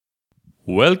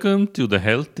Welcome to the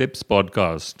Health Tips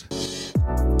Podcast.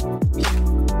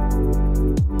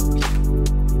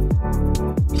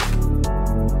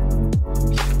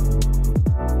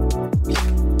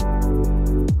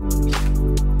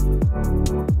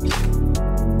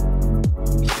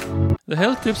 The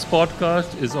Health Tips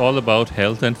Podcast is all about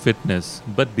health and fitness,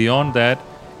 but beyond that,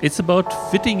 it's about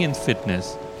fitting in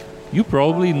fitness. You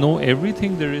probably know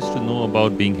everything there is to know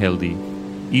about being healthy.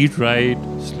 Eat right,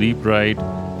 sleep right,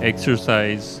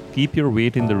 exercise, keep your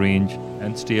weight in the range,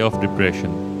 and stay off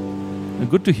depression.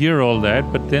 Good to hear all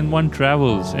that, but then one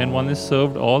travels and one is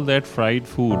served all that fried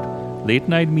food, late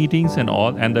night meetings and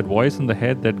that voice in the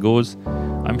head that goes,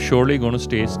 I'm surely going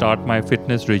to start my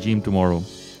fitness regime tomorrow.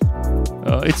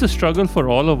 It's a struggle for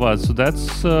all of us, so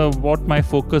that's what my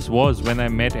focus was when I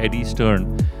met Eddie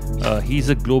Stern. He's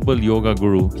a global yoga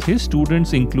guru. His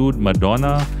students include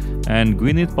Madonna and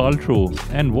Gwyneth Paltrow,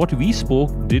 and what we spoke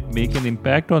did make an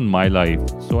impact on my life.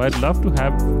 So I'd love to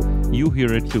have you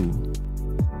hear it too.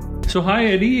 So hi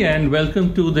Eddie, and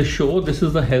welcome to the show. This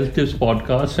is the Health Tips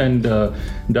Podcast and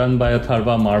done by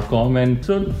Atharva Marcom. And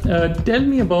so tell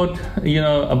me about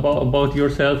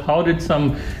yourself. How did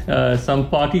some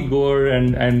party goer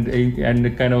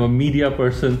and kind of a media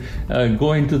person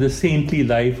go into the saintly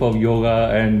life of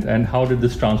yoga, and how did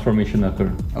this transformation occur?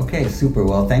 Okay, super.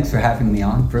 Well, thanks for having me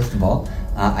on. First of all,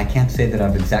 I can't say that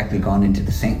I've exactly gone into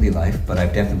the saintly life, but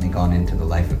I've definitely gone into the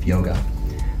life of yoga.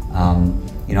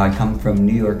 I come from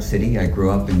New York City. I grew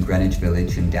up in Greenwich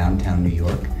Village in downtown New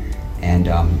York. And,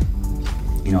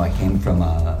 I came from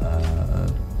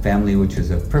a family which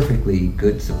was a perfectly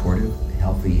good, supportive,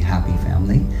 healthy, happy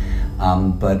family.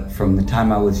 But from the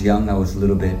time I was young, I was a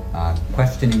little bit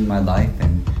questioning my life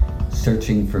and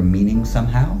searching for meaning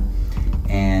somehow.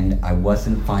 And I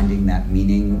wasn't finding that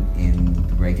meaning in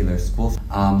the regular schools.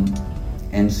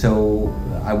 And so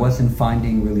I wasn't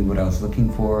finding really what I was looking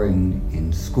for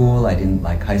in school. I didn't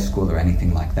like high school or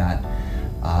anything like that.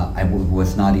 I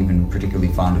was not even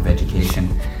particularly fond of education.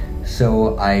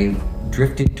 So I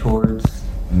drifted towards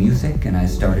music, and I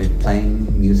started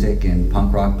playing music in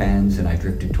punk rock bands, and I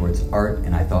drifted towards art,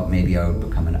 and I thought maybe I would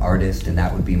become an artist and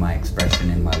that would be my expression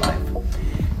in my life.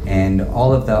 And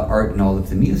all of the art and all of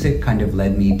the music kind of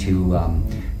led me to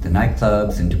the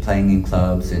nightclubs and to playing in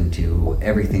clubs and to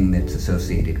everything that's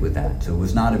associated with that. So it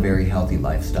was not a very healthy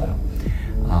lifestyle.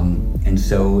 And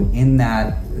so in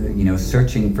that,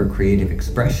 searching for creative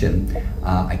expression,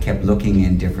 I kept looking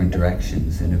in different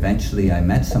directions. And eventually I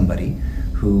met somebody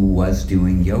who was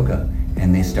doing yoga,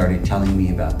 and they started telling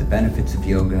me about the benefits of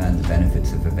yoga and the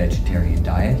benefits of a vegetarian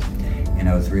diet. And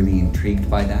I was really intrigued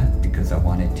by that because I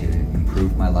wanted to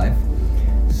improve my life.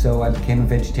 So I became a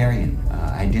vegetarian.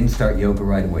 I didn't start yoga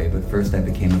right away, but first I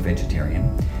became a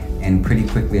vegetarian. And pretty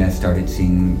quickly I started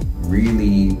seeing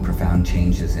really profound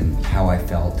changes in how I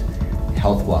felt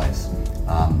health-wise.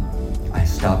 I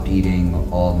stopped eating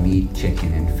all meat,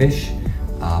 chicken, and fish.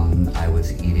 I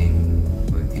was eating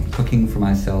and cooking for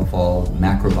myself all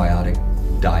macrobiotic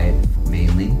diet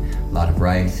mainly, a lot of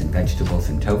rice and vegetables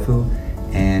and tofu.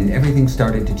 And everything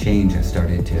started to change. I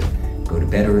started to go to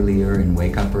bed earlier and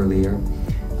wake up earlier.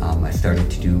 I started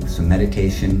to do some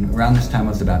meditation. Around this time I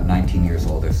was about 19 years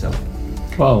old or so.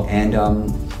 Wow. And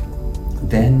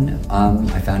then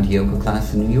I found a yoga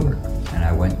class in New York, and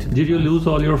I went to... Did you lose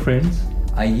all your friends?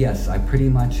 Yes, I pretty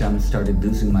much started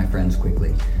losing my friends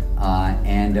quickly.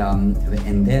 And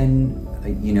then,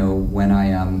 when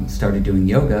I started doing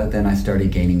yoga, then I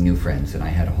started gaining new friends, and I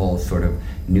had a whole sort of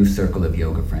new circle of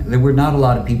yoga friends. There were not a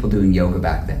lot of people doing yoga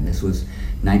back then. This was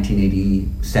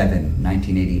 1987,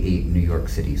 1988 in New York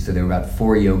City. So there were about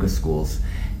 4 yoga schools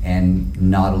and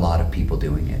not a lot of people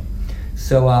doing it.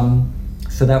 So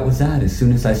that was that. As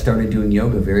soon as I started doing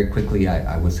yoga, very quickly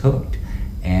I was hooked.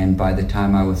 And by the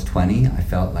time I was 20, I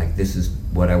felt like this is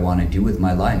what I want to do with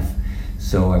my life.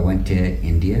 So I went to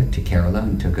India, to Kerala,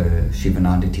 and took a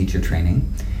Shivananda teacher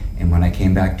training. And when I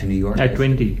came back to New York... At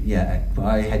 20? Yeah,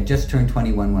 I had just turned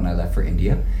 21 when I left for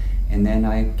India. And then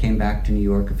I came back to New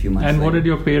York a few months later. And what did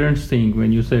your parents think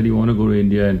when you said you want to go to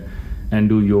India and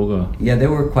do yoga? Yeah, they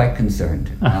were quite concerned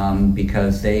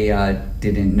because they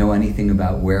didn't know anything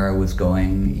about where I was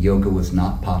going. Yoga was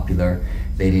not popular.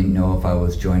 They didn't know if I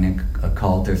was joining a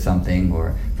cult or something,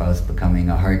 or if I was becoming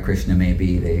a Hare Krishna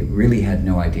maybe. They really had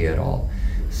no idea at all.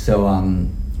 So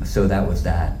that was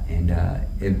that. And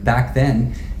back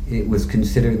then, it was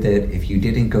considered that if you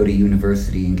didn't go to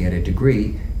university and get a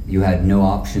degree, you had no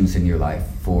options in your life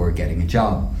for getting a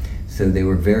job. So they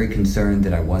were very concerned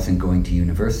that I wasn't going to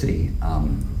university,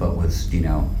 but was,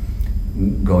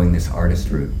 going this artist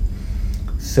route.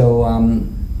 So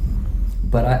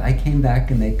But I came back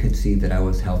and they could see that I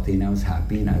was healthy and I was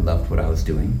happy and I loved what I was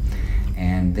doing.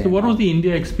 And then, so what was the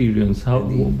India experience?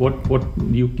 What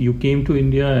you came to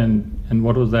India and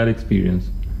what was that experience?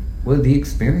 Well, the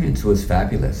experience was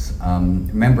fabulous.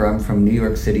 Remember, I'm from New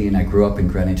York City and I grew up in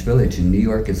Greenwich Village, and New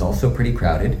York is also pretty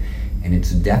crowded and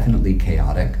it's definitely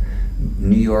chaotic.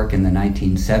 New York in the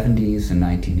 1970s and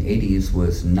 1980s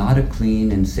was not a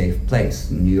clean and safe place.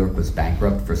 New York was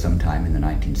bankrupt for some time in the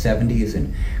 1970s,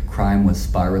 and crime was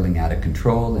spiraling out of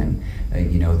control, and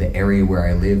the area where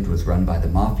I lived was run by the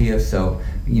mafia. So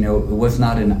it was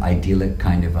not an idyllic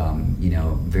kind of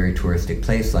very touristic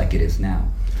place like it is now.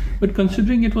 But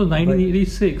considering it was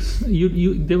 1986,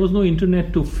 there was no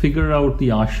internet to figure out the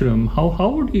ashram. How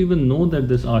would you even know that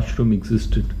this ashram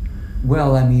existed?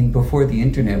 Well, I mean, before the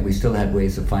internet, we still had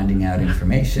ways of finding out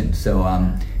information. So,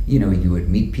 you would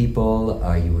meet people.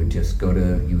 You would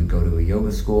go to a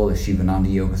yoga school, a Shivananda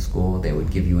yoga school. They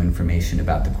would give you information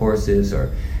about the courses.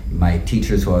 Or my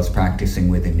teachers who I was practicing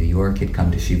with in New York had come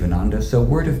to Shivananda. So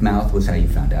word of mouth was how you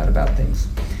found out about things.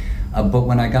 But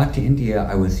when I got to India,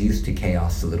 I was used to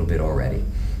chaos a little bit already.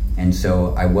 And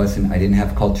so I didn't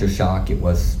have culture shock. It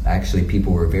was actually,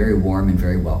 people were very warm and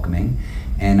very welcoming.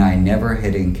 And I never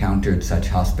had encountered such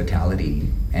hospitality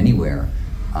anywhere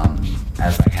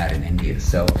as I had in India.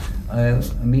 So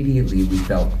immediately we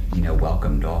felt,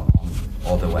 welcomed,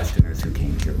 all the Westerners who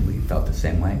came here. We felt the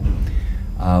same way.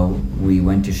 We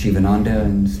went to Shivananda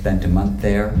and spent a month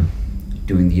there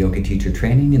doing the yoga teacher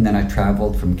training. And then I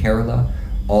traveled from Kerala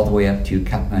all the way up to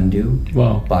Kathmandu.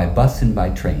 Wow. By bus and by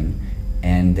train.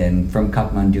 And then from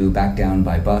Kathmandu back down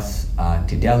by bus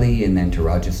to Delhi, and then to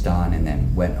Rajasthan, and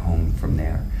then went home from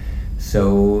there.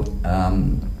 So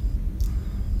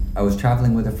I was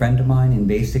traveling with a friend of mine, and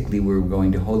basically we were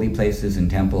going to holy places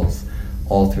and temples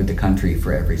all through the country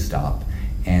for every stop.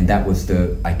 And that was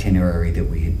the itinerary that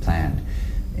we had planned.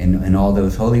 In all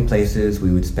those holy places,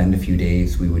 we would spend a few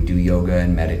days, we would do yoga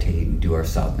and meditate and do our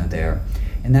sadhana there.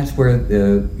 And that's where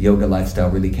the yoga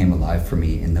lifestyle really came alive for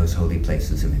me, in those holy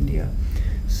places of India.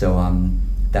 So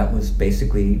that was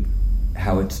basically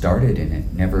how it started, and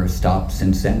it never stopped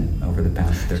since then over the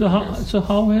past 30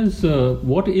 years. So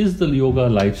what is the yoga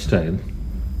lifestyle?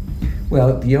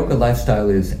 Well, the yoga lifestyle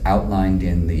is outlined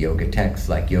in the yoga texts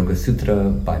like Yoga Sutra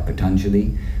by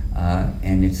Patanjali,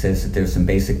 and it says that there's some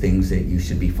basic things that you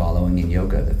should be following in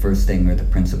yoga. The first thing are the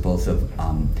principles of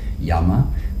yama,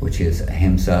 which is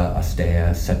ahimsa,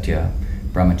 asteya, satya,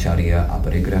 brahmacharya,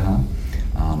 aparigraha.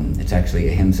 It's actually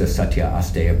ahimsa, satya,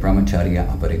 asteya, brahmacharya,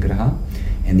 aparigraha.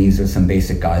 And these are some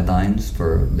basic guidelines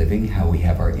for living, how we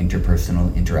have our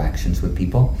interpersonal interactions with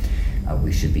people.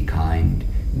 We should be kind,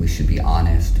 we should be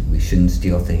honest, we shouldn't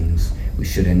steal things, we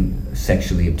shouldn't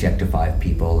sexually objectify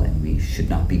people, and we should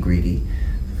not be greedy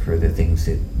for the things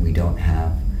that we don't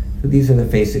have. So these are the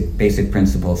basic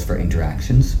principles for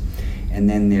interactions. And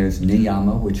then there's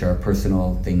niyama, which are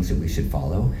personal things that we should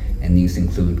follow, and these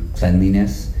include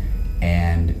cleanliness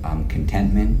and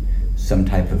contentment, some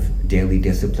type of daily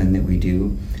discipline that we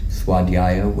do,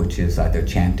 swadhyaya, which is either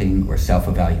chanting or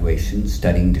self-evaluation,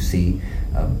 studying to see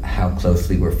how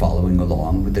closely we're following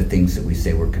along with the things that we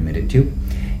say we're committed to.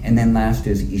 And then last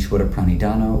is Ishvara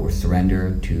Pranidhana, or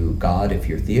surrender to God if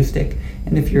you're theistic.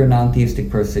 And if you're a non-theistic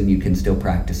person, you can still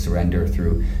practice surrender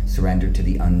through surrender to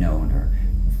the unknown, or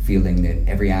feeling that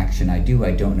every action I do, I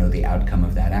don't know the outcome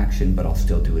of that action, but I'll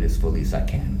still do it as fully as I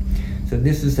can. So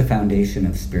this is the foundation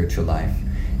of spiritual life.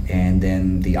 And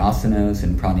then the asanas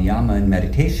and pranayama and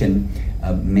meditation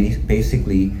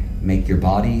basically make your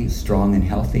body strong and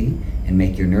healthy and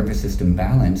make your nervous system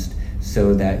balanced,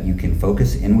 so that you can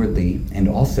focus inwardly, and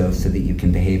also so that you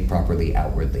can behave properly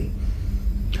outwardly.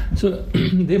 So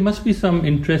there must be some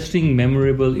interesting,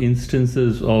 memorable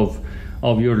instances of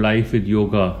your life with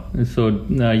yoga. So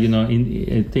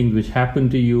in things which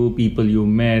happened to you, people you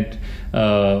met,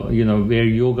 where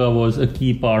yoga was a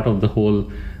key part of the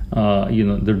whole,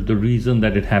 the reason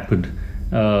that it happened.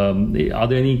 Are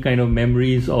there any kind of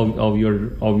memories of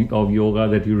yoga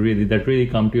that really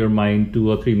come to your mind?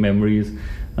 2 or 3 memories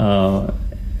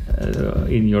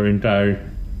in your entire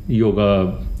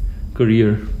yoga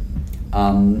career?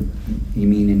 You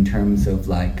mean in terms of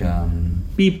like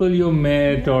people you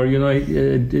met, or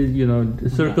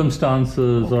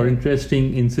circumstances, or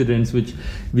interesting incidents which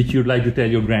you'd like to tell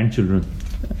your grandchildren?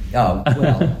 Oh,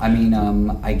 well, I mean,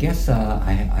 I guess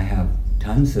I have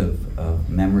tons of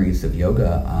memories of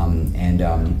yoga, and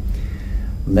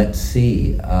let's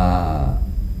see.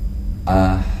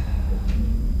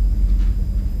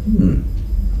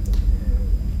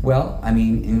 Well, I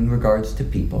mean, in regards to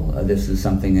people, this is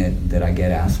something that I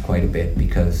get asked quite a bit,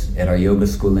 because at our yoga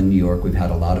school in New York, we've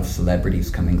had a lot of celebrities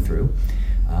coming through.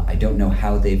 I don't know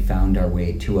how they found our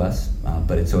way to us,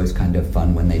 but it's always kind of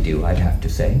fun when they do, I'd have to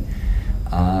say.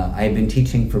 I had been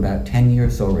teaching for about 10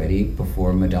 years already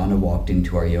before Madonna walked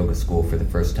into our yoga school for the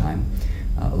first time.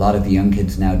 A lot of the young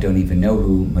kids now don't even know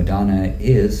who Madonna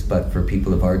is, but for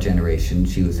people of our generation,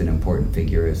 she was an important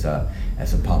figure as a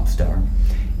pop star.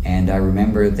 And I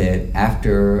remember that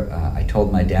after I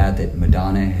told my dad that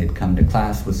Madonna had come to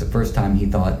class was the first time he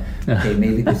thought, okay,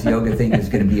 maybe this yoga thing is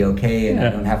going to be okay and I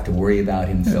don't have to worry about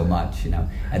him so much.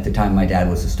 At the time my dad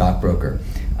was a stockbroker,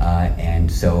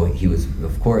 and so he was,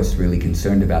 of course, really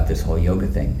concerned about this whole yoga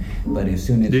thing. But as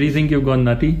soon as... Did he think you've gone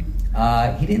nutty?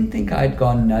 He didn't think I'd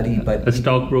gone nutty, but... A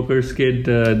stockbroker's kid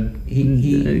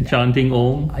chanting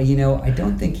Om? I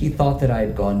don't think he thought that I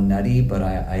had gone nutty, but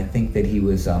I think that he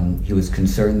was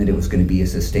concerned that it was going to be a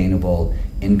sustainable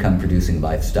income-producing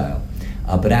lifestyle.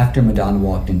 But after Madonna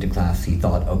walked into class, he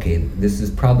thought, okay, this is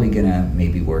probably going to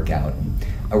maybe work out.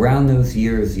 Around those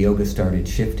years, yoga started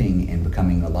shifting and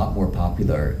becoming a lot more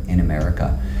popular in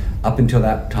America. Up until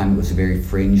that time, it was a very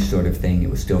fringe sort of thing. It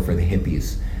was still for the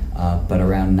hippies. But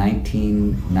around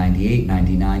 1998,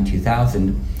 99,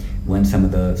 2000, when some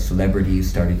of the celebrities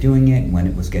started doing it, and when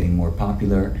it was getting more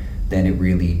popular, then it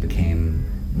really became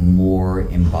more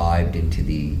imbibed into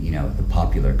the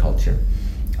popular culture.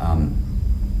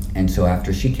 And so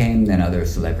after she came, then other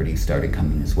celebrities started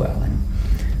coming as well. And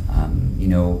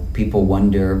people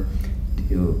wonder,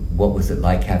 what was it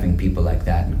like having people like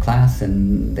that in class?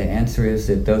 And the answer is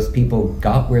that those people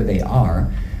got where they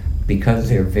are because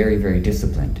they're very, very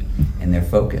disciplined and they're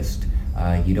focused.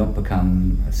 You don't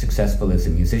become successful as a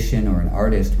musician or an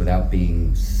artist without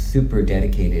being super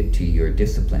dedicated to your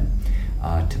discipline,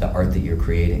 to the art that you're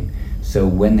creating. So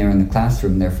when they're in the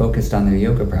classroom, they're focused on their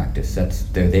yoga practice.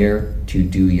 They're there to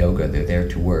do yoga, they're there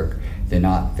to work. They're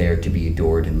not there to be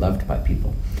adored and loved by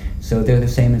people. So they're the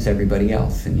same as everybody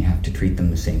else, and you have to treat them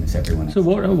the same as everyone else. So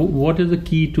what is the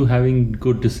key to having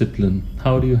good discipline?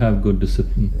 How do you have good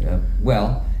discipline?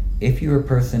 Well, if you're a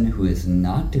person who is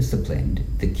not disciplined,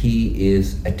 the key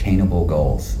is attainable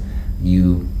goals.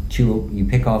 You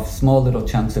pick off small little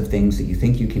chunks of things that you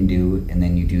think you can do, and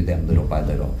then you do them little by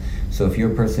little. So if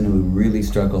you're a person who really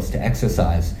struggles to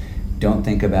exercise, don't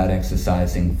think about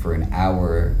exercising for an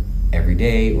hour every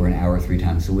day or an hour 3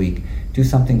 times a week. Do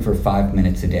something for 5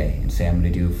 minutes a day and say, I'm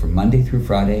going to do from Monday through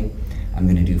Friday, I'm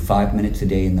going to do 5 minutes a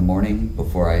day in the morning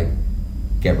before I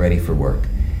get ready for work.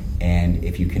 And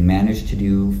if you can manage to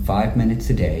do 5 minutes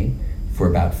a day for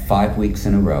about 5 weeks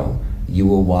in a row, you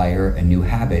will wire a new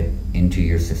habit into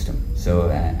your system. So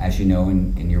as you know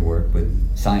in your work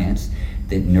with science,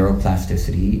 that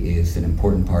neuroplasticity is an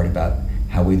important part about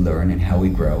how we learn and how we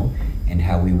grow and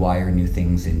how we wire new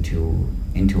things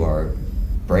into our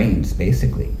brains,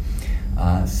 basically.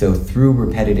 So through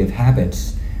repetitive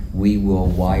habits, we will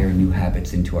wire new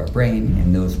habits into our brain,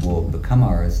 and those will become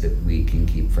ours that we can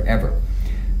keep forever.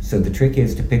 So the trick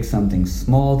is to pick something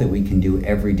small that we can do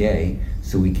every day,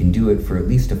 so we can do it for at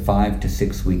least a 5 to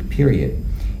 6 week period.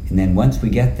 And then once we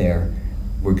get there,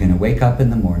 we're going to wake up in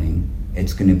the morning,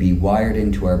 it's going to be wired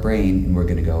into our brain, and we're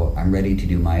going to go, I'm ready to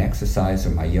do my exercise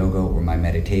or my yoga or my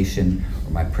meditation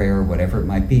or my prayer or whatever it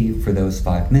might be for those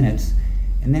 5 minutes.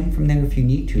 And then from there, if you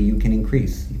need to, you can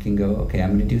increase. You can go, okay,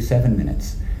 I'm going to do 7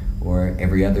 minutes, or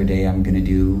every other day I'm going to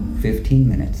do 15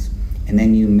 minutes. And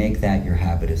then you make that your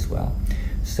habit as well.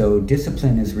 So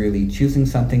discipline is really choosing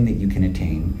something that you can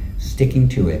attain, sticking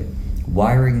to it,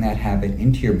 wiring that habit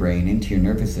into your brain, into your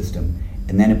nervous system,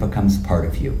 and then it becomes part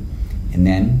of you. And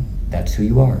then that's who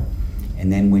you are.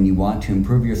 And then when you want to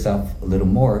improve yourself a little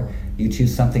more, you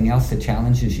choose something else that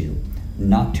challenges you.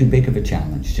 Not too big of a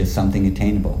challenge, just something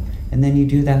attainable. And then you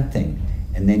do that thing,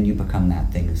 and then you become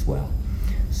that thing as well.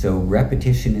 So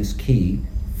repetition is key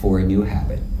for a new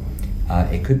habit.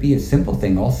 It could be a simple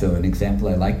thing also. An example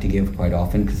I like to give quite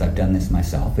often, because I've done this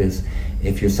myself, is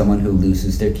if you're someone who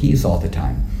loses their keys all the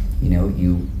time.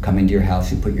 You come into your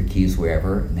house, you put your keys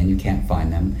wherever, and then you can't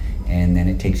find them, and then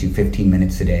it takes you 15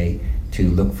 minutes a day to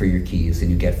look for your keys,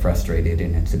 and you get frustrated,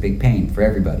 and it's a big pain for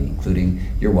everybody, including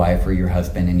your wife or your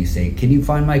husband, and you say, can you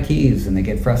find my keys? And they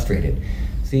get frustrated.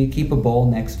 So you keep a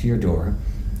bowl next to your door,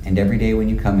 and every day when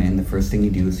you come in, the first thing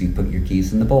you do is you put your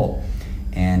keys in the bowl.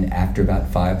 And after about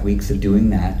 5 weeks of doing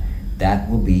that, that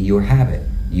will be your habit.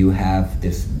 You have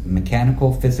this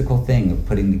mechanical, physical thing of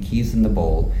putting the keys in the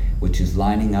bowl, which is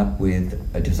lining up with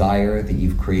a desire that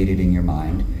you've created in your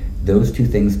mind. Those two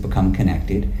things become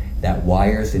connected. That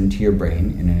wires into your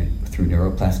brain through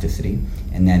neuroplasticity.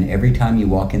 And then every time you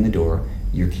walk in the door,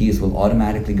 your keys will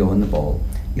automatically go in the bowl.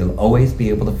 You'll always be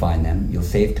able to find them. You'll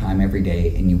save time every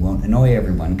day, and you won't annoy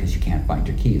everyone because you can't find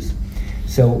your keys.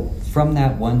 So from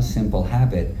that one simple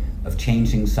habit, of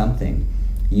changing something,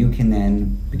 you can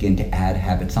then begin to add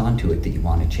habits onto it that you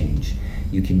want to change.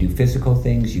 You can do physical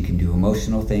things, you can do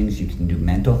emotional things, you can do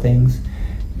mental things,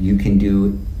 you can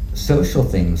do social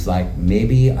things, like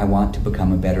maybe I want to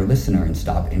become a better listener and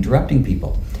stop interrupting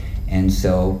people. And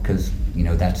so, because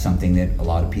that's something that a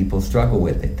lot of people struggle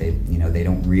with, that they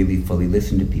don't really fully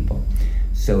listen to people.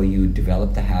 So you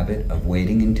develop the habit of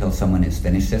waiting until someone has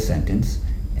finished their sentence,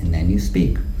 and then you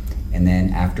speak. And then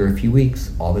after a few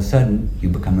weeks, all of a sudden, you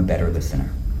become a better listener.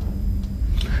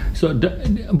 So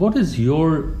what is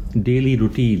your daily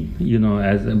routine,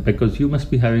 because you must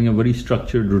be having a very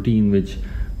structured routine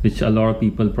which a lot of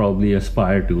people probably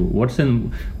aspire to. What's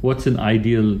an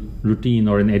ideal routine,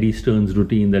 or an Eddie Stearns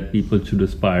routine that people should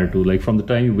aspire to, like from the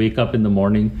time you wake up in the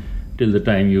morning till the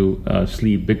time you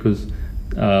sleep? Because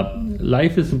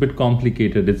life is a bit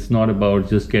complicated. It's not about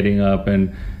just getting up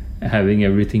and having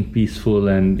everything peaceful,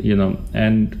 and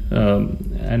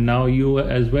now you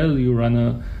as well, you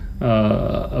run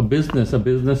a business. A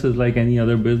business is like any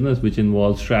other business, which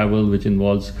involves travel, which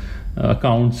involves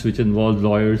accounts, which involves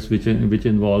lawyers, which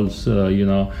involves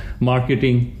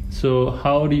marketing. So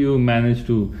how do you manage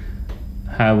to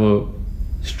have a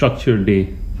structured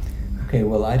day? Okay,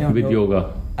 well, I don't know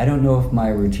yoga. I don't know if my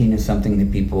routine is something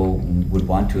that people would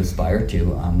want to aspire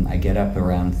to. I get up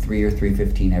around 3 or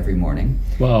 3:15 every morning.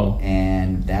 Wow.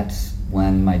 And that's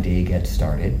when my day gets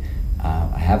started.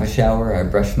 I have a shower, I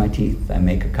brush my teeth, I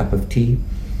make a cup of tea,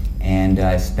 and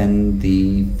I spend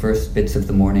the first bits of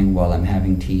the morning while I'm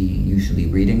having tea usually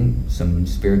reading some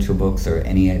spiritual books or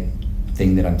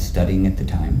anything that I'm studying at the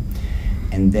time.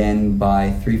 And then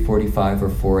by 3:45 or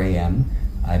 4 a.m.,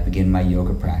 I begin my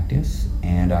yoga practice,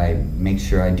 and I make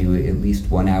sure I do at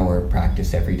least 1 hour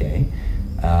practice every day.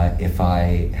 If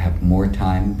I have more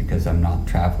time because I'm not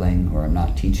traveling or I'm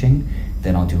not teaching,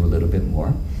 then I'll do a little bit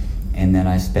more. And then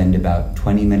I spend about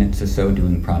 20 minutes or so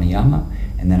doing pranayama,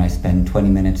 and then I spend 20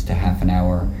 minutes to half an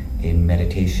hour in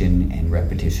meditation and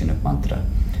repetition of mantra.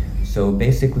 So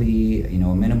basically,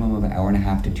 a minimum of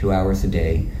 1.5 to 2 hours a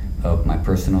day of my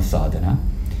personal sadhana.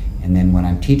 And then when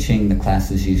I'm teaching, the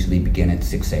classes usually begin at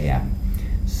 6 a.m.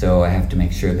 So I have to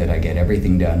make sure that I get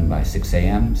everything done by 6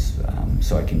 a.m.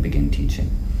 So I can begin teaching.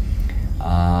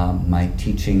 My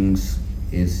teachings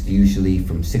is usually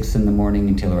from 6 in the morning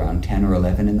until around 10 or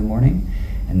 11 in the morning.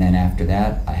 And then after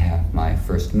that, I have my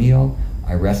first meal,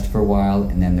 I rest for a while,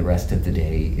 and then the rest of the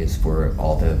day is for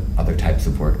all the other types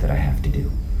of work that I have to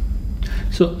do.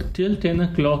 So till 10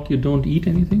 o'clock, you don't eat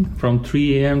anything? From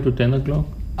 3 a.m. to 10 o'clock?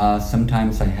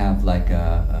 Sometimes I have like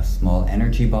a small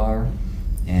energy bar,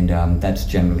 and that's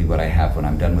generally what I have when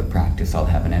I'm done with practice.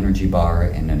 I'll have an energy bar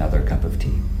and another cup of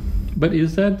tea. But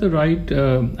is that the right,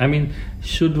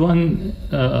 should one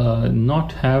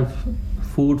not have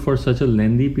food for such a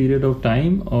lengthy period of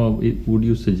time, or would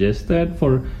you suggest that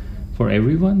for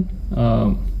everyone?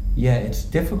 Yeah, it's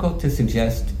difficult to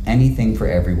suggest anything for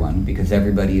everyone because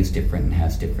everybody is different and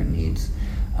has different needs.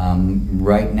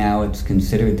 Right now it's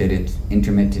considered that it's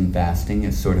intermittent fasting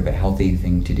is sort of a healthy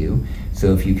thing to do.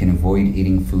 So if you can avoid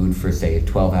eating food for, say, a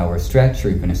 12-hour stretch or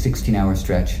even a 16-hour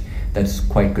stretch, that's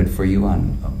quite good for you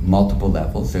on multiple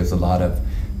levels. There's a lot of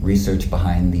research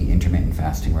behind the intermittent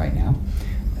fasting right now.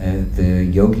 The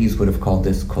yogis would have called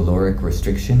this caloric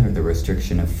restriction, or the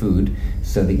restriction of food,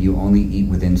 so that you only eat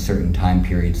within certain time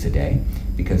periods a day.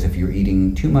 Because if you're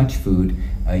eating too much food,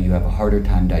 you have a harder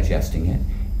time digesting it.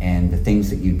 And the things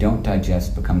that you don't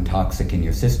digest become toxic in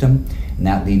your system, and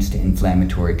that leads to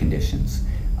inflammatory conditions.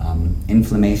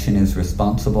 Inflammation is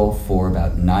responsible for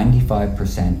about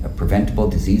 95% of preventable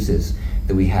diseases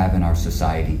that we have in our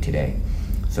society today.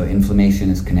 So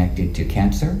inflammation is connected to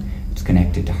cancer, it's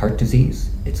connected to heart disease,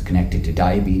 it's connected to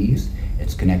diabetes,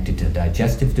 it's connected to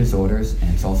digestive disorders,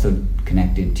 and it's also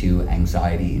connected to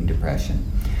anxiety and depression.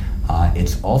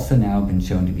 It's also now been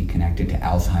shown to be connected to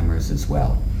Alzheimer's as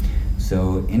well.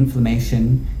 So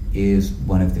inflammation is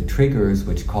one of the triggers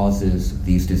which causes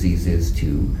these diseases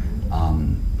to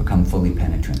become fully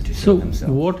penetrant, to show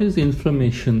themselves. So what is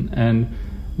inflammation, and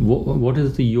what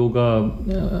is the yoga,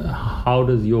 how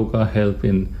does yoga help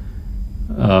in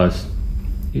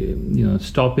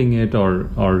stopping it or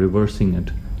reversing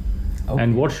it? Okay.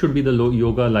 And what should be the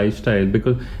yoga lifestyle?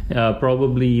 Because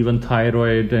probably even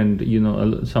thyroid and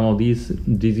some of these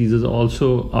diseases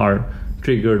also are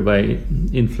triggered by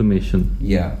inflammation.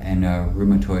 Yeah, and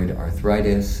rheumatoid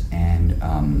arthritis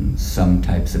and some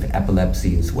types of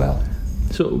epilepsy as well.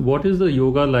 So what is the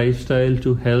yoga lifestyle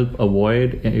to help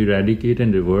avoid, eradicate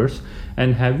and reverse?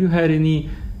 And have you had any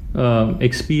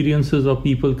experiences of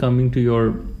people coming to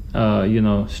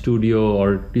your studio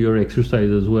or to your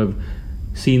exercises who have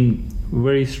seen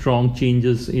very strong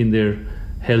changes in their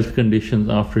health conditions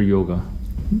after yoga?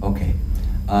 Okay.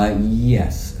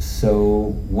 Yes.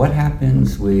 So what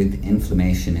happens with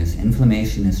inflammation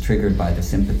is triggered by the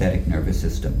sympathetic nervous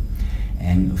system.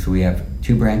 And so we have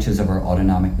two branches of our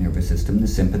autonomic nervous system, the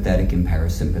sympathetic and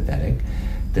parasympathetic.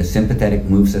 The sympathetic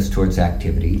moves us towards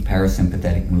activity,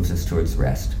 parasympathetic moves us towards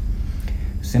rest.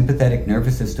 Sympathetic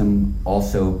nervous system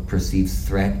also perceives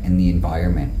threat in the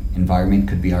environment. Environment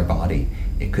could be our body.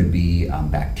 It could be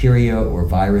bacteria or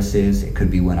viruses. It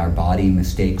could be when our body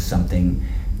mistakes something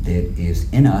that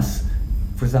is in us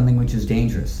for something which is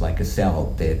dangerous, like a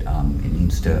cell that it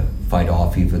needs to fight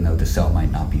off even though the cell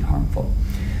might not be harmful.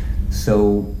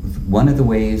 So one of the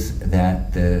ways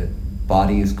that the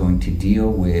body is going to deal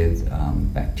with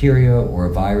bacteria or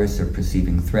a virus or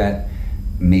perceiving threat,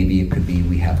 maybe it could be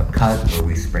we have a cut or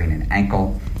we sprain an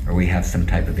ankle or we have some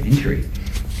type of injury,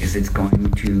 is it's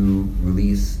going to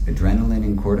release adrenaline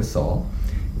and cortisol,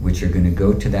 which are going to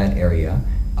go to that area.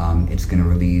 It's going to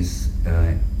release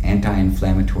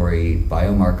anti-inflammatory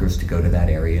biomarkers to go to that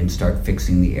area and start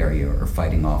fixing the area or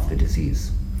fighting off the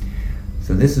disease.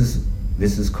 So this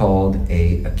is called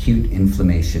a acute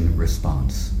inflammation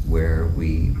response, where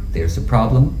there's a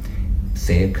problem,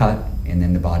 say a cut, and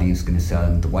then the body is going to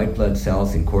send the white blood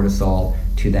cells and cortisol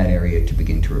to that area to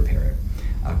begin to repair it.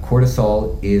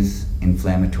 Cortisol is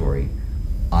inflammatory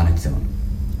on its own.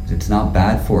 So it's not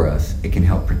bad for us, it can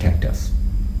help protect us.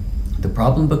 The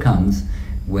problem becomes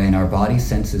when our body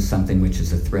senses something which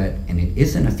is a threat and it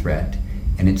isn't a threat,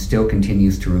 and it still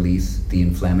continues to release the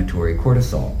inflammatory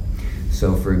cortisol.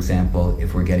 So for example,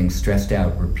 if we're getting stressed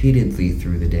out repeatedly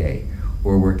through the day,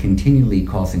 or we're continually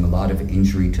causing a lot of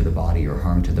injury to the body or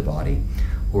harm to the body,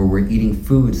 or we're eating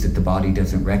foods that the body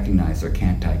doesn't recognize or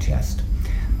can't digest,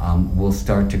 we'll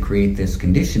start to create this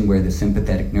condition where the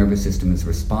sympathetic nervous system is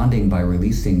responding by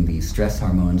releasing these stress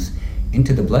hormones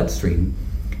into the bloodstream,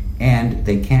 and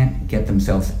they can't get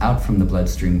themselves out from the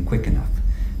bloodstream quick enough.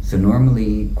 So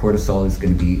normally cortisol is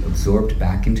going to be absorbed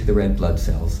back into the red blood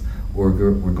cells, or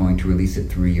we're going to release it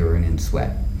through urine and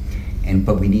sweat.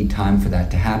 But we need time for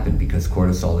that to happen because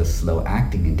cortisol is slow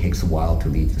acting and takes a while to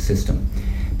leave the system.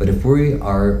 But if we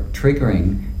are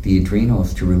triggering the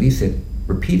adrenals to release it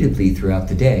repeatedly throughout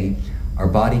the day, our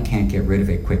body can't get rid of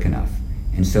it quick enough.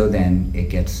 And so then it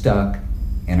gets stuck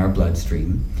in our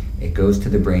bloodstream. It goes to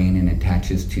the brain and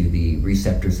attaches to the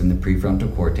receptors in the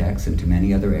prefrontal cortex and to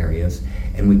many other areas,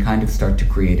 and we kind of start to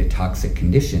create a toxic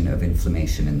condition of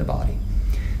inflammation in the body.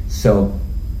 So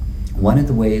one of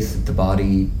the ways that the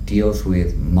body deals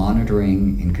with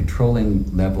monitoring and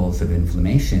controlling levels of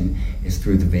inflammation is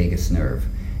through the vagus nerve.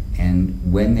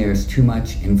 And when there's too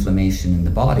much inflammation in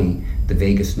the body, the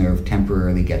vagus nerve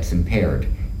temporarily gets impaired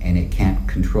and it can't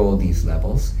control these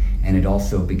levels. And it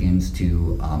also begins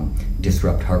to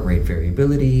disrupt heart rate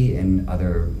variability and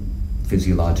other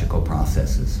physiological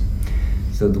processes.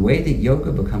 So the way that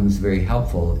yoga becomes very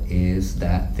helpful is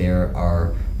that there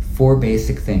are 4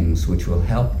 basic things which will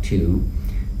help to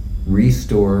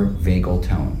restore vagal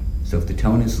tone. So if the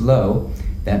tone is low,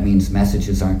 that means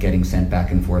messages aren't getting sent back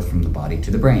and forth from the body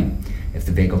to the brain. If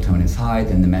the vagal tone is high,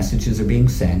 then the messages are being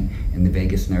sent, and the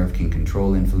vagus nerve can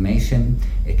control inflammation,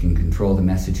 it can control the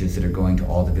messages that are going to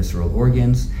all the visceral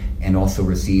organs, and also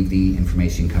receive the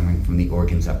information coming from the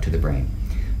organs up to the brain.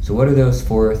 So what are those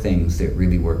 4 things that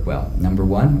really work well? Number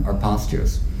 1 are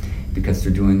postures, because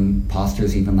they're doing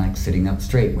postures even like sitting up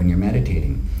straight when you're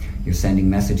meditating. You're sending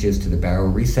messages to the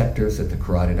baroreceptors at the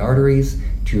carotid arteries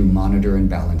to monitor and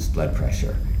balance blood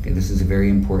pressure. Okay, this is a very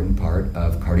important part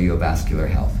of cardiovascular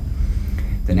health.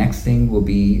 The next thing will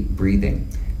be breathing.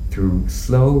 Through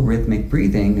slow rhythmic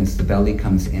breathing, as the belly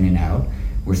comes in and out,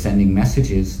 we're sending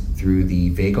messages through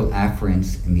the vagal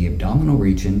afferents in the abdominal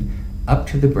region up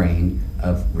to the brain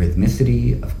of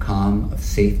rhythmicity, of calm, of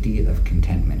safety, of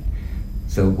contentment.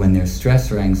 So when there's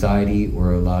stress or anxiety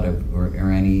or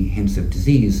or any hints of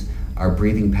disease, our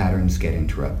breathing patterns get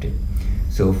interrupted.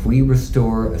 So if we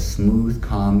restore a smooth,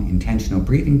 calm, intentional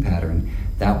breathing pattern,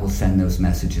 that will send those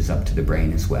messages up to the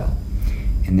brain as well.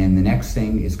 And then the next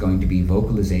thing is going to be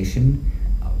vocalization.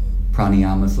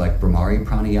 Pranayamas like Brahmari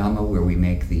pranayama, where we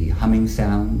make the humming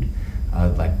sound,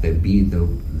 like the bee,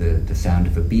 the sound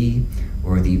of a bee,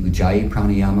 or the Ujjayi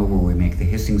pranayama, where we make the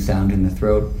hissing sound in the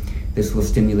throat. This will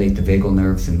stimulate the vagal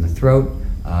nerves in the throat,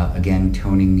 again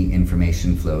toning the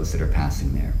information flows that are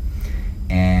passing there.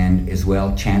 And as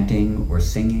well, chanting or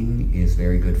singing is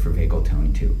very good for vagal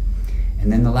tone too. And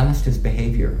then the last is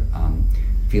behavior.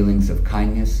 Feelings of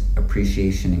kindness,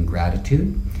 appreciation, and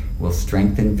gratitude will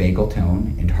strengthen vagal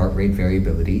tone and heart rate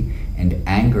variability, and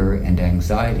anger and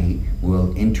anxiety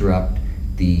will interrupt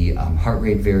the heart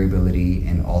rate variability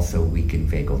and also weaken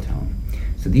vagal tone.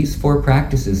 So these 4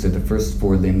 practices are the first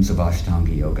 4 limbs of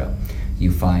Ashtanga Yoga.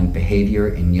 You find behavior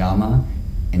in yama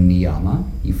and niyama.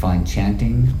 You find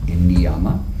chanting in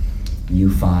niyama.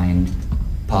 You find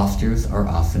postures are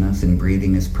asanas, and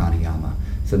breathing is pranayama.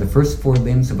 So the first 4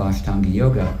 limbs of Ashtanga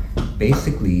Yoga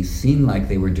basically seem like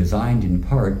they were designed in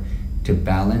part to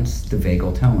balance the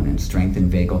vagal tone and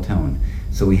strengthen vagal tone.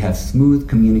 So we have smooth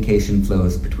communication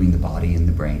flows between the body and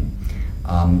the brain.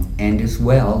 And as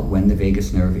well, when the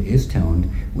vagus nerve is toned,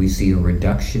 we see a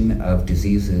reduction of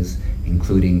diseases,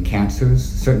 including cancers,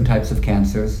 certain types of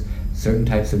cancers, certain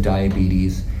types of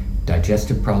diabetes,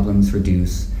 digestive problems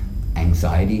reduce,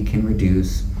 anxiety can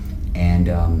reduce, and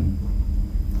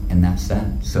that's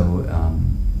that. So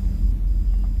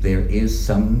there is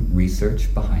some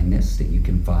research behind this that you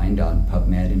can find on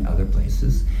PubMed and other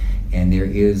places, and there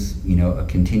is, a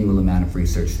continual amount of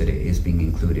research that is being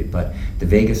included. But the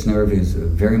vagus nerve is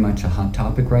very much a hot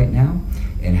topic right now,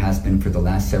 and has been for the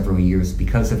last several years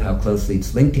because of how closely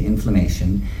it's linked to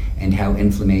inflammation, and how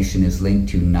inflammation is linked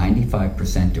to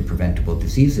 95% of preventable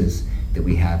diseases that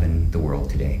we have in the world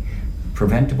today.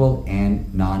 Preventable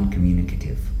and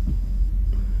non-communicative.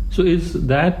 So is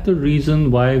that the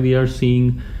reason why we are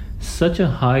seeing such a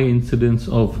high incidence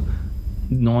of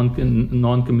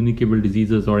non-communicable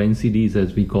diseases, or NCDs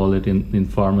as we call it in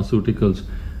pharmaceuticals?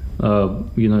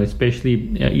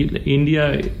 Especially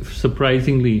India,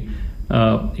 surprisingly,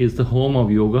 is the home of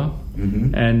yoga,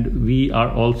 and we are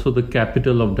also the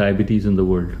capital of diabetes in the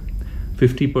world.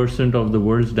 50% of the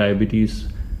world's diabetes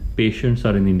patients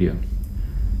are in India.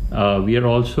 We are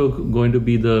also going to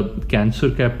be the cancer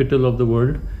capital of the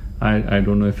world. I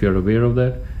don't know if you're aware of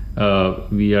that.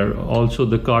 We are also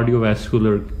the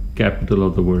cardiovascular capital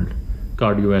of the world,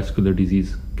 cardiovascular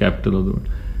disease capital of the world.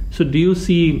 So do you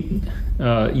see,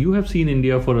 you have seen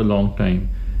India for a long time.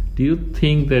 Do you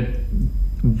think that,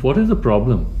 what is the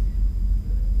problem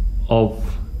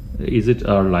of, is it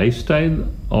our lifestyle,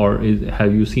 or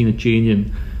have you seen a change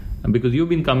in, because you've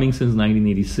been coming since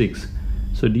 1986.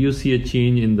 So do you see a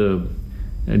change in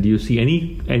do you see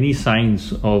any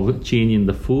signs of change in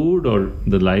the food or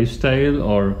the lifestyle,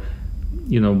 or,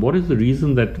 what is the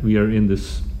reason that we are in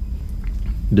this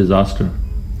disaster?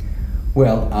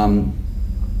 Well,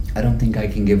 I don't think I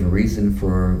can give a reason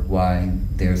for why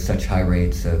there's such high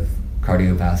rates of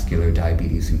cardiovascular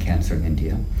diabetes and cancer in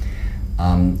India.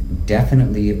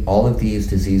 Definitely all of these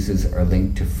diseases are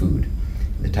linked to food.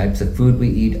 The types of food we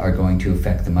eat are going to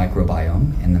affect the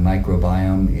microbiome, and the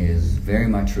microbiome is very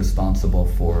much responsible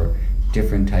for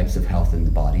different types of health in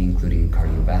the body, including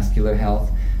cardiovascular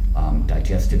health,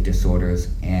 digestive disorders,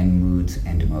 and moods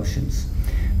and emotions.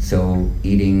 So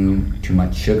eating too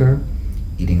much sugar,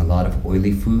 eating a lot of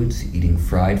oily foods, eating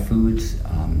fried foods,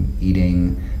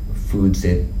 eating foods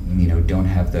that don't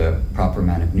have the proper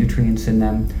amount of nutrients in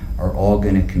them are all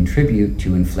going to contribute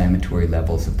to inflammatory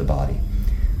levels of the body.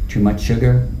 Too much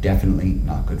sugar, definitely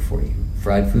not good for you.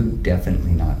 Fried food,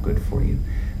 definitely not good for you.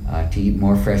 To eat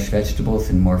more fresh vegetables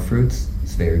and more fruits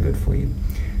is very good for you.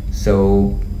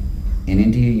 So in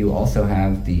India, you also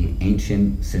have the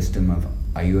ancient system of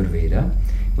Ayurveda,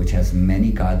 which has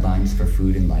many guidelines for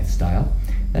food and lifestyle.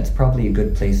 That's probably a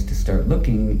good place to start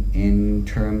looking in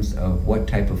terms of what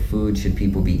type of food should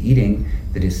people be eating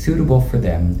that is suitable for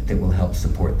them, that will help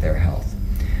support their health.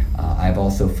 I've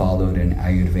also followed an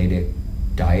Ayurvedic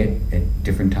diet at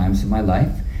different times in my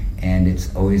life, and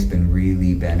it's always been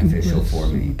really beneficial for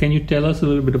me. Can you tell us a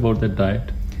little bit about that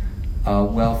diet?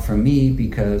 Well, for me,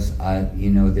 because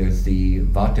there's the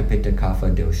Vata Pitta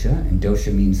Kapha dosha, and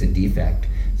dosha means a defect.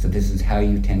 So this is how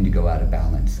you tend to go out of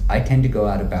balance. I tend to go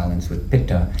out of balance with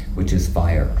Pitta, which is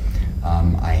fire.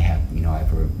 I have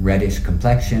a reddish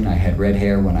complexion. I had red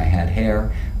hair when I had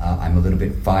hair. I'm a little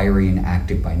bit fiery and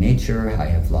active by nature. I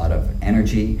have a lot of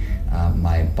energy.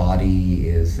 My body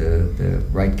is the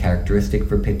right characteristic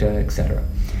for Pitta, etc.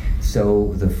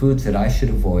 So the foods that I should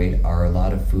avoid are a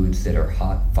lot of foods that are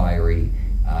hot, fiery,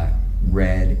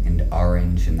 red and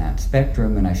orange in that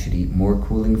spectrum, and I should eat more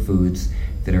cooling foods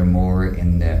that are more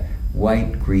in the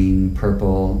white, green,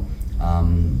 purple,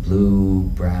 blue,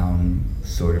 brown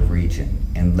sort of region,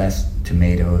 and less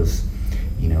tomatoes,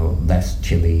 less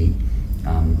chili,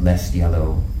 less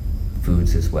yellow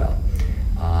foods as well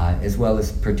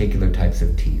as particular types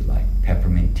of tea, like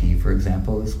peppermint tea, for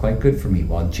example, is quite good for me,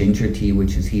 while ginger tea,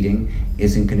 which is heating,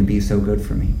 isn't going to be so good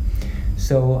for me.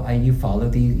 So you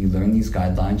follow you learn these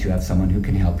guidelines, you have someone who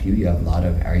can help you. You have a lot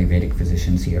of Ayurvedic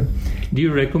physicians here. Do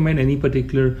you recommend any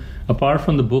particular, apart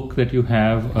from the book that you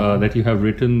have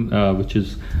written, which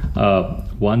is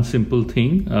One Simple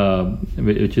Thing,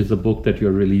 which is the book that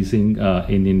you're releasing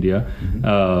in India,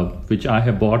 which I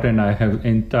have bought and I have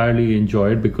entirely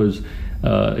enjoyed, because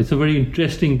It's a very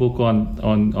interesting book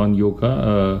on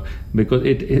yoga because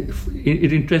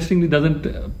it interestingly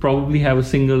doesn't probably have a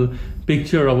single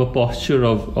picture of a posture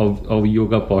of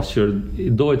yoga posture,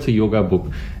 though it's a yoga book,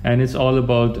 and it's all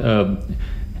about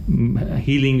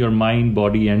healing your mind,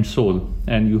 body, and soul.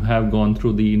 And you have gone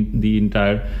through the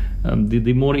entire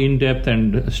the more in-depth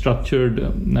and structured.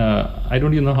 I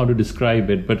don't even know how to describe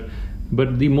it,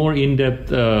 but the more in-depth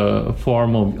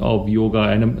form of yoga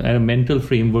and a mental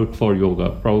framework for yoga.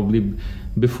 Probably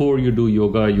before you do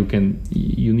yoga,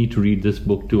 you need to read this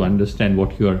book to understand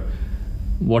what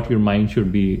your mind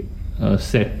should be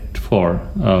set for.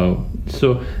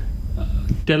 So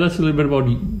tell us a little bit about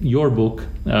your book.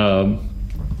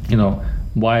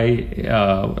 Why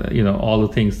all the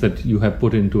things that you have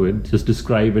put into it. Just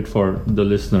describe it for the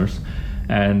listeners,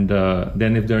 and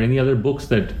then if there are any other books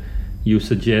that you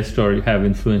suggest or have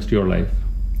influenced your life.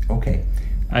 Okay.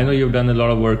 I know you've done a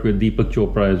lot of work with Deepak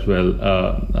Chopra as well.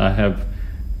 I have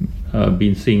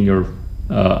been seeing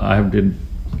I have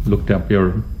looked up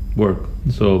your work.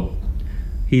 So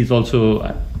he's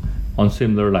also on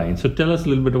similar lines. So tell us a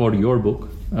little bit about your book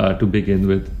to begin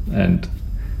with, and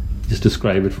just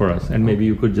describe it for us. And maybe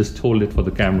you could just hold it for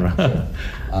the camera.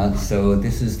 Sure. So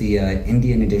this is the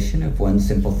Indian edition of One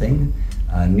Simple Thing.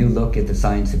 A new look at the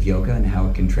science of yoga and how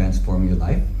it can transform your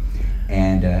life.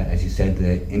 And as you said,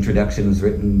 the introduction was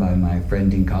written by my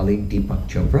friend and colleague Deepak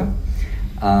Chopra.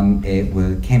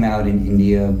 It came out in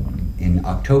India in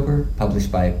October,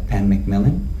 published by Pan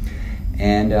Macmillan.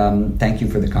 And thank you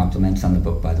for the compliments on the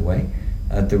book, by the way.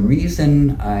 The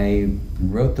reason I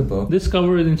wrote the book... This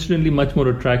cover is incidentally much more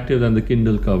attractive than the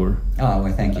Kindle cover. Oh,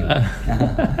 well, thank you.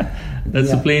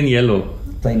 That's a plain yellow.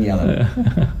 Plain yellow.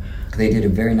 They did a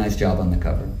very nice job on the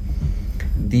cover.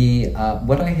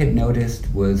 What I had noticed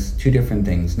was two different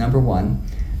things. Number one,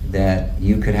 that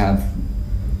you could have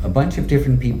a bunch of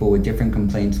different people with different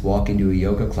complaints walk into a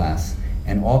yoga class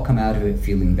and all come out of it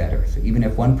feeling better. So even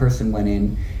if one person went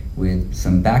in with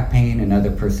some back pain,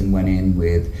 another person went in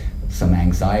with some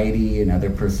anxiety, another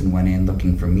person went in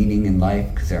looking for meaning in life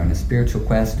because they're on a spiritual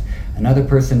quest, another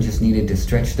person just needed to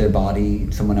stretch their body,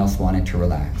 someone else wanted to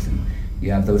relax. And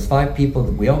you have those 5 people,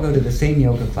 we all go to the same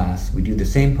yoga class, we do the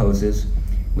same poses,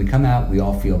 we come out, we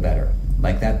all feel better.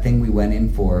 Like that thing we went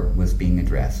in for was being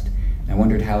addressed. And I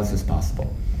wondered, how is this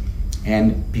possible?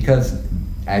 And because,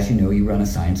 as you know, you run a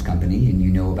science company and you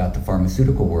know about the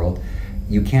pharmaceutical world,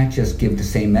 you can't just give the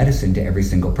same medicine to every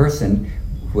single person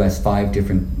who has 5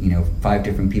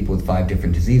 different people with 5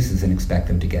 different diseases and expect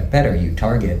them to get better. You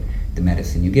target the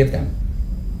medicine you give them.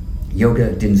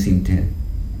 Yoga didn't seem to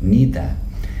need that.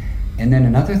 And then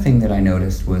another thing that I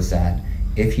noticed was that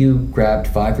if you grabbed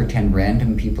 5 or 10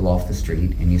 random people off the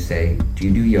street and you say, do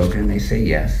you do yoga? And they say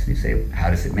yes. You say, how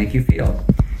does it make you feel?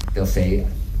 They'll say,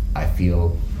 I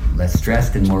feel less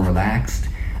stressed and more relaxed.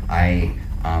 I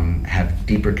have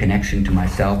deeper connection to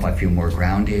myself. I feel more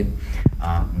grounded.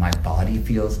 My body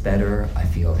feels better. I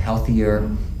feel healthier.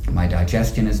 My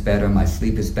digestion is better. My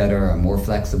sleep is better. I'm more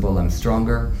flexible. I'm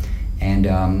stronger. And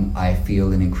I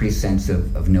feel an increased sense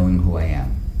of knowing who I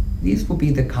am. These will be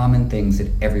the common things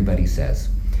that everybody says.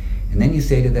 And then you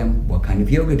say to them, what kind of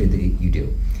yoga do you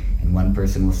do? And one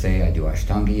person will say, I do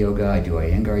Ashtanga yoga, I do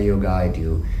Iyengar yoga, I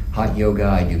do hot yoga,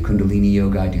 I do Kundalini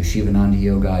yoga, I do Shivananda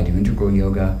yoga, I do integral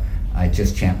yoga, I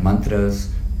just chant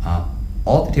mantras.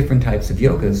 All the different types of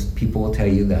yogas, people will tell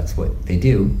you that's what they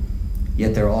do,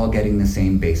 yet they're all getting the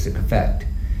same basic effect.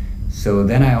 So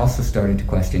then I also started to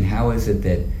question, how is it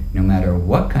that no matter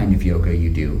what kind of yoga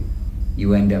you do,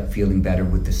 you end up feeling better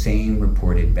with the same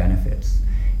reported benefits?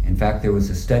 In fact, there was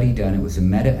a study done, it was a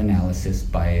meta-analysis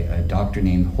by a doctor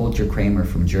named Holger Kramer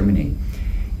from Germany.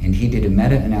 And he did a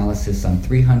meta-analysis on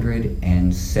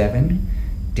 307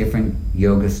 different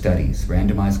yoga studies,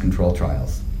 randomized control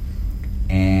trials.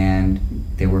 And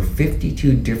there were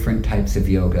 52 different types of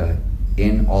yoga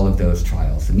in all of those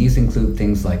trials. And these include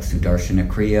things like Sudarshana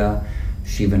Kriya,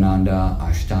 Shivananda,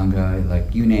 Ashtanga,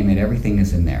 like you name it, everything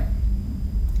is in there.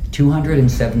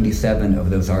 277 of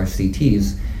those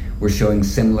RCTs were showing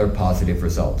similar positive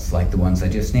results, like the ones I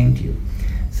just named you.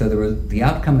 So the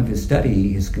outcome of his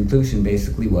study, his conclusion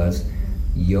basically was,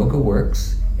 yoga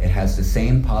works, it has the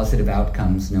same positive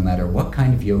outcomes no matter what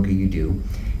kind of yoga you do,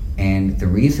 and the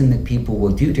reason that people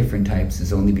will do different types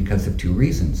is only because of 2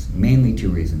 reasons, mainly 2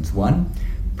 reasons. 1,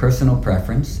 personal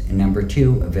preference, and number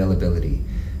 2, availability.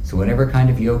 So whatever kind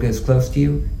of yoga is close to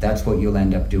you, that's what you'll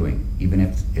end up doing, even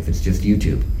if it's just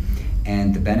YouTube.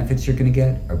 And the benefits you're going to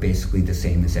get are basically the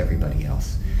same as everybody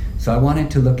else. So I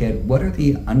wanted to look at what are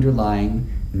the underlying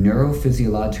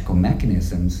neurophysiological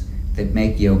mechanisms that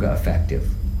make yoga effective.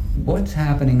 What's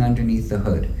happening underneath the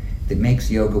hood that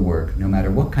makes yoga work no matter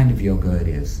what kind of yoga it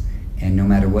is, and no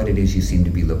matter what it is you seem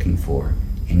to be looking for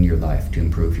in your life to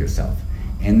improve yourself.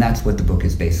 And that's what the book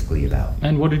is basically about.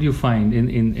 And what did you find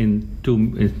in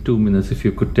 2 minutes, if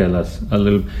you could tell us a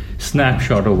little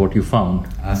snapshot of what you found?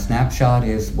 A snapshot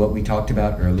is what we talked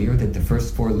about earlier, that the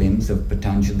first 4 limbs of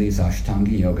Patanjali's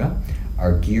Ashtanga Yoga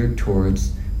are geared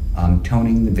towards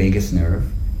toning the vagus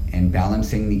nerve and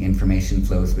balancing the information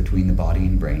flows between the body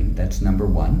and brain. That's number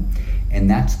 1. And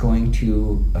that's going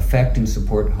to affect and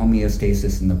support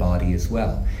homeostasis in the body as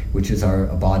well, which is our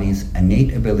body's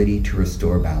innate ability to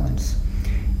restore balance.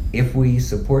 If we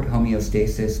support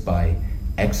homeostasis by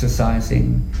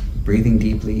exercising, breathing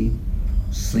deeply,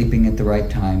 sleeping at the right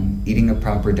time, eating a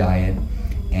proper diet,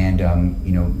 and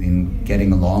in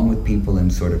getting along with people in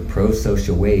sort of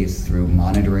pro-social ways through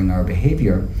monitoring our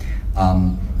behavior,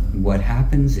 what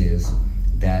happens is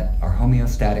that our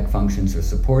homeostatic functions are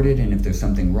supported, and if there's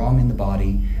something wrong in the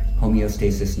body,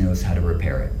 homeostasis knows how to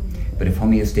repair it. But if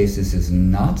homeostasis is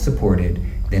not supported,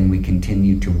 then we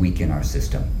continue to weaken our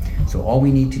system. So all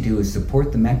we need to do is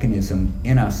support the mechanism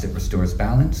in us that restores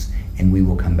balance, and we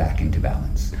will come back into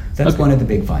balance. That's one of the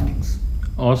big findings.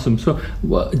 Awesome. So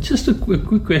just a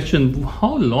quick question.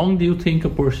 How long do you think a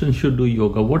person should do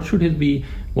yoga? What should it be?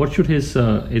 What should his,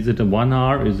 is it a 1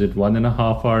 hour? Is it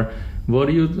 1.5 hour?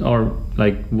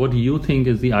 What do you think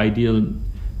is the ideal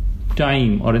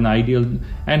time or an ideal,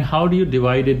 and how do you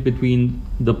divide it between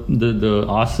the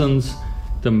asanas,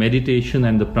 the meditation,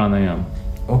 and the pranayama?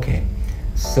 Okay.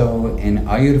 So in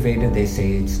Ayurveda, they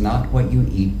say it's not what you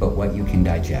eat, but what you can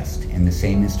digest. And the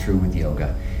same is true with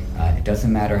yoga. It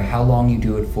doesn't matter how long you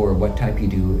do it for, what type you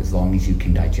do, as long as you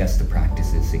can digest the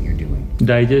practices that you're doing.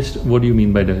 Digest, what do you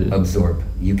mean by digest? Absorb.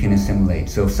 You can assimilate.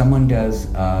 So if someone does,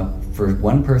 for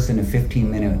one person, a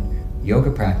 15-minute yoga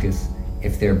practice,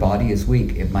 if their body is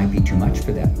weak, it might be too much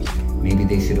for them. Maybe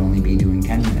they should only be doing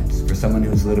 10 minutes. For someone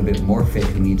who's a little bit more fit,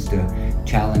 who needs to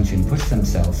challenge and push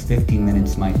themselves, 15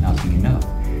 minutes might not be enough.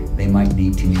 They might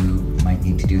need to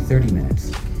do 30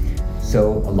 minutes.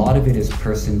 So a lot of it is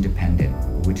person dependent,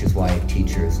 which is why a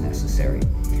teacher is necessary.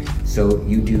 So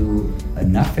you do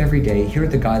enough every day. Here are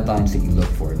the guidelines that you look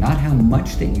for. Not how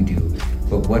much that you do,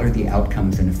 but what are the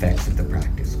outcomes and effects of the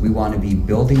practice. We want to be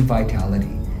building vitality,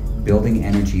 building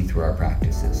energy through our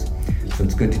practices. So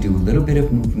it's good to do a little bit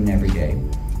of movement every day.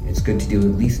 It's good to do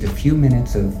at least a few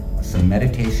minutes of some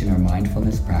meditation or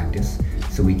mindfulness practice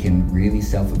so we can really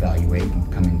self-evaluate and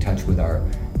come in touch with our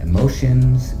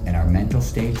emotions and our mental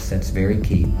states. That's very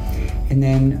key. And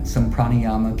then some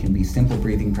pranayama can be simple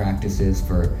breathing practices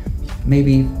for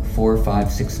maybe 4,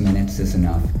 5, 6 minutes is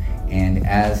enough. And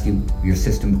as your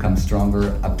system becomes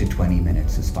stronger, up to 20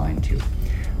 minutes is fine too.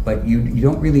 But you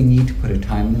don't really need to put a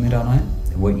time limit on it.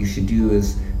 What you should do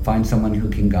is find someone who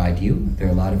can guide you. There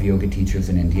are a lot of yoga teachers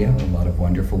in India, a lot of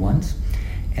wonderful ones.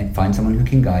 And find someone who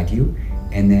can guide you,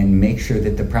 and then make sure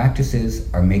that the practices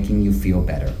are making you feel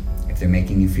better. If they're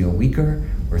making you feel weaker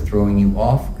or throwing you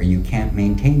off or you can't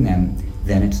maintain them,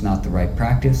 then it's not the right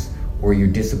practice, or your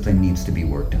discipline needs to be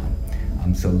worked on.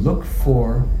 So look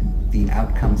for the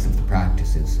outcomes of the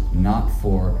practices, not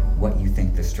for what you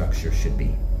think the structure should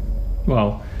be.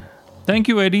 Wow. Thank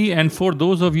you, Eddie. And for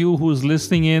those of you who's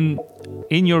listening in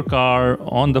your car,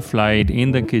 on the flight,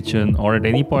 in the kitchen, or at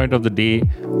any point of the day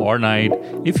or night,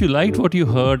 if you liked what you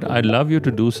heard, I'd love you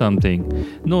to do something.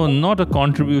 No, not a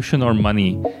contribution or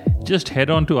money. Just head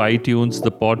on to iTunes,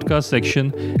 the podcast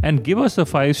section, and give us a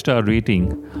 5-star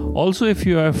rating. Also, if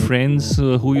you have friends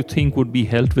who you think would be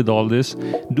helped with all this,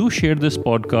 do share this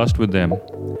podcast with them.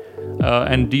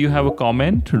 And do you have a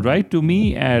comment? Write to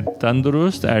me at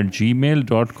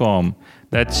tandurust@gmail.com.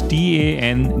 That's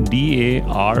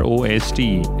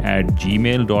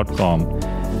TANDAROST@gmail.com.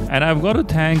 And I've got to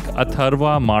thank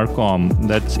Atharva Marcom.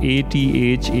 That's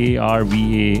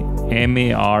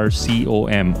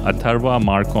ATHARVAMARCOM. Atharva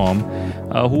Marcom,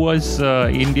 who was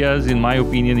in my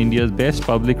opinion, India's best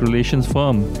public relations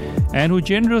firm, and who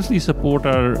generously support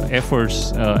our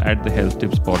efforts at the Health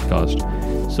Tips podcast.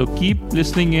 So keep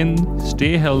listening in,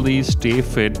 stay healthy, stay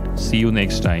fit. See you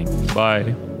next time.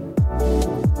 Bye.